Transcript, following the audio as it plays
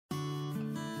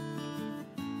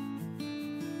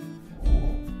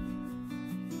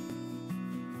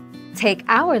Take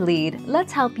our lead,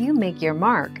 let's help you make your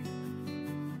mark.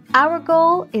 Our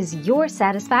goal is your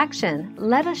satisfaction.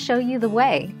 Let us show you the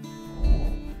way.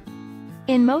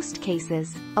 In most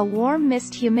cases, a warm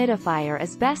mist humidifier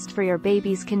is best for your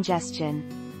baby's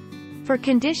congestion. For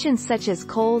conditions such as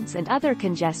colds and other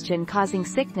congestion-causing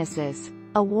sicknesses,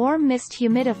 a warm mist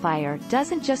humidifier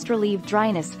doesn't just relieve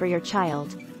dryness for your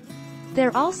child.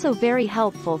 They're also very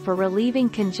helpful for relieving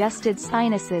congested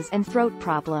sinuses and throat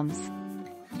problems.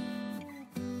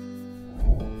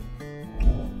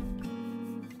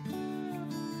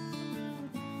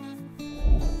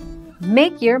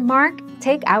 Make your mark,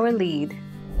 take our lead.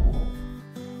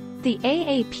 The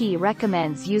AAP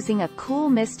recommends using a cool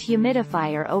mist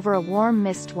humidifier over a warm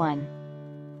mist one.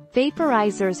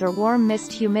 Vaporizers or warm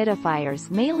mist humidifiers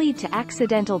may lead to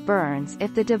accidental burns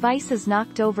if the device is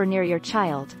knocked over near your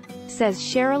child, says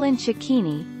Sherilyn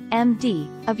Cecchini, MD,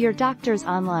 of Your Doctors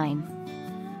Online.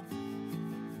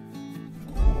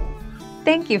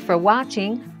 Thank you for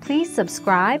watching. Please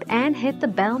subscribe and hit the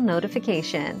bell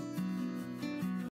notification.